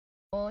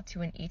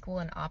to an equal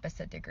and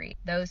opposite degree,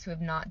 those who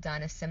have not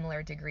done a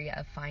similar degree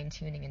of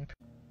fine-tuning and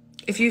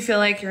if you feel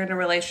like you're in a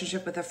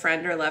relationship with a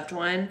friend or loved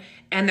one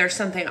and there's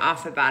something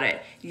off about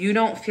it, you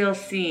don't feel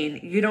seen,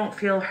 you don't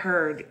feel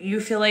heard, you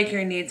feel like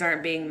your needs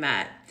aren't being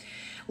met,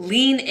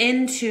 lean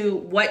into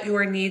what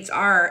your needs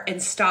are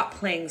and stop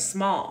playing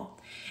small.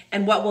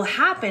 And what will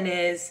happen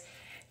is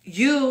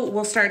you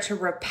will start to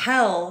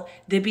repel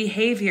the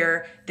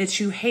behavior that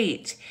you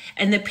hate.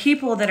 And the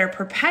people that are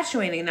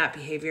perpetuating that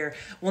behavior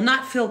will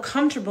not feel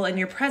comfortable in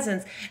your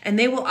presence, and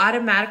they will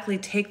automatically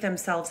take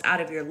themselves out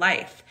of your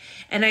life.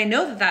 And I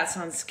know that that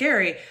sounds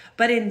scary,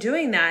 but in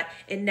doing that,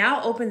 it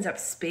now opens up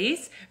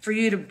space for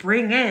you to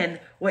bring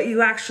in what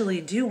you actually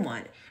do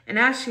want. And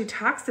as she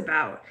talks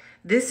about,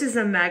 this is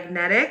a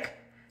magnetic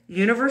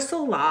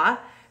universal law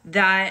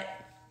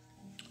that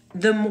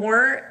the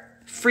more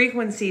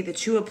frequency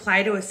that you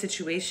apply to a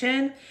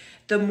situation,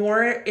 the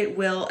more it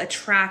will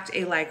attract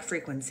a like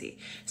frequency.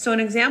 So an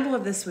example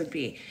of this would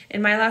be,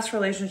 in my last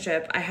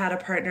relationship, I had a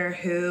partner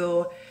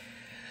who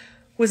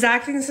was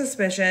acting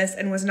suspicious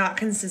and was not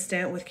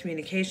consistent with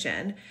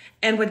communication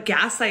and would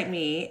gaslight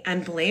me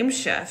and blame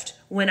shift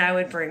when I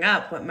would bring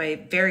up what my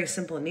very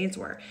simple needs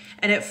were.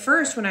 And at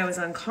first, when I was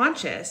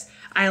unconscious,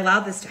 I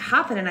allowed this to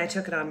happen and I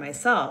took it on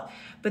myself.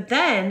 But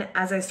then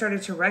as I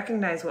started to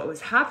recognize what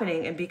was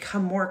happening and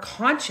become more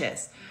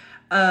conscious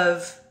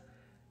of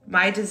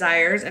my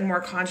desires and more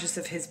conscious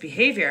of his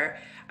behavior,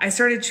 I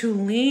started to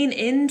lean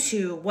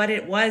into what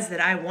it was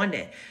that I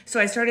wanted. So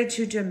I started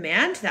to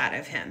demand that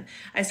of him.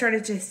 I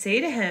started to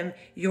say to him,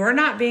 you're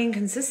not being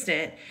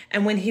consistent.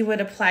 And when he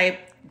would apply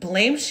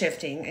blame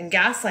shifting and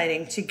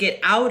gaslighting to get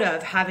out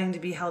of having to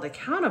be held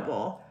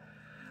accountable,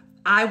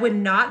 I would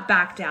not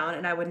back down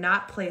and I would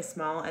not play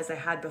small as I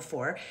had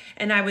before.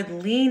 And I would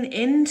lean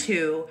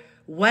into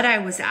what I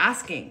was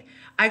asking.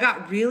 I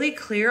got really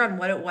clear on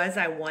what it was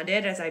I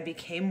wanted as I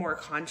became more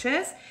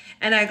conscious.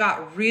 And I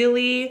got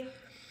really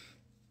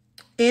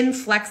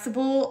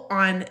inflexible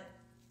on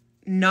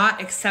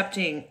not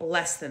accepting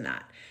less than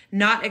that,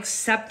 not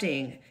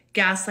accepting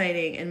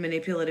gaslighting and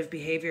manipulative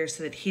behavior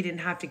so that he didn't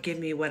have to give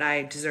me what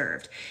I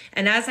deserved.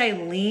 And as I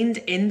leaned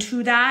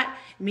into that,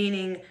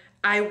 meaning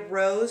I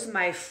rose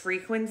my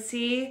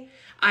frequency,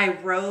 I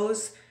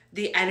rose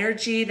the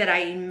energy that I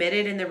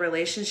emitted in the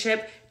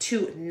relationship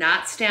to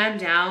not stand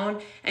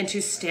down and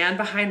to stand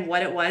behind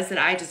what it was that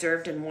I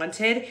deserved and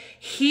wanted,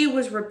 he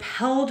was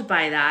repelled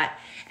by that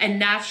and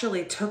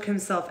naturally took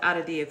himself out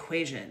of the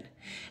equation.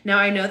 Now,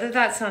 I know that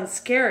that sounds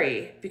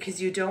scary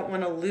because you don't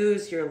want to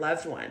lose your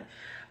loved one,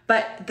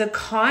 but the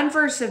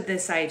converse of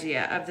this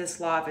idea, of this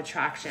law of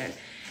attraction,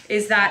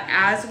 is that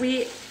as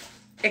we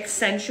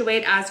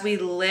accentuate, as we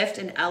lift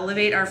and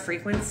elevate our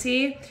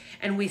frequency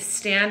and we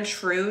stand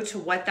true to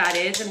what that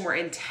is and we're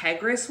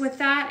integrous with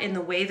that in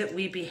the way that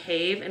we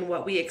behave and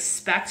what we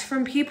expect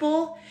from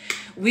people,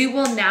 we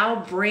will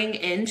now bring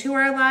into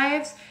our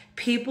lives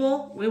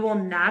people, we will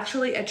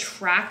naturally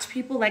attract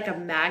people like a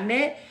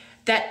magnet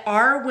that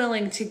are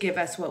willing to give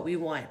us what we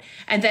want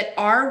and that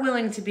are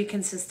willing to be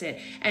consistent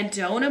and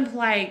don't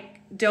employ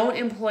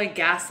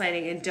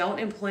gaslighting and don't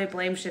employ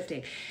blame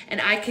shifting.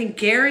 And I can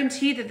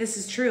guarantee that this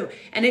is true.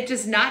 And it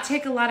does not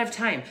take a lot of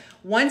time.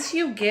 Once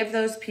you give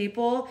those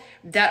people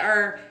that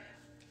are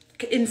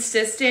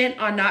insistent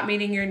on not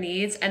meeting your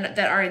needs and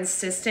that are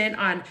insistent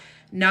on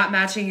not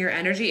matching your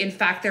energy, in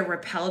fact, they're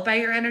repelled by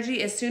your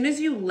energy, as soon as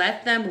you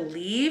let them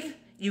leave,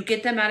 you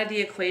get them out of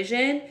the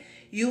equation,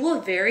 you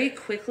will very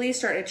quickly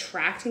start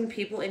attracting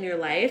people in your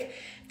life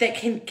that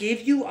can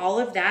give you all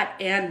of that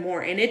and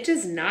more. And it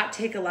does not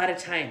take a lot of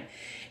time.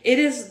 It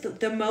is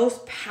the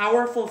most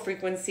powerful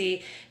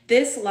frequency.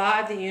 This law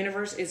of the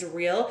universe is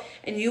real,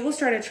 and you will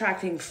start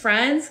attracting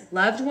friends,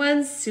 loved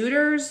ones,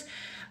 suitors,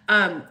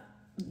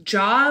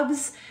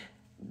 jobs,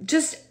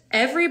 just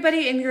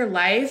everybody in your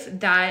life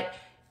that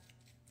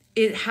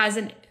it has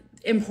an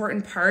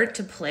important part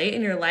to play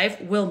in your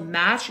life will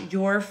match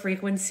your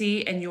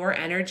frequency and your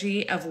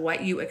energy of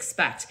what you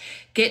expect.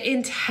 Get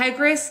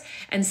integrous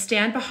and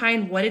stand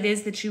behind what it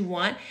is that you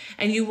want,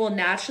 and you will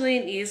naturally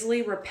and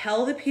easily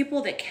repel the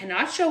people that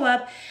cannot show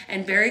up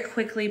and very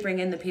quickly bring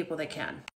in the people that can.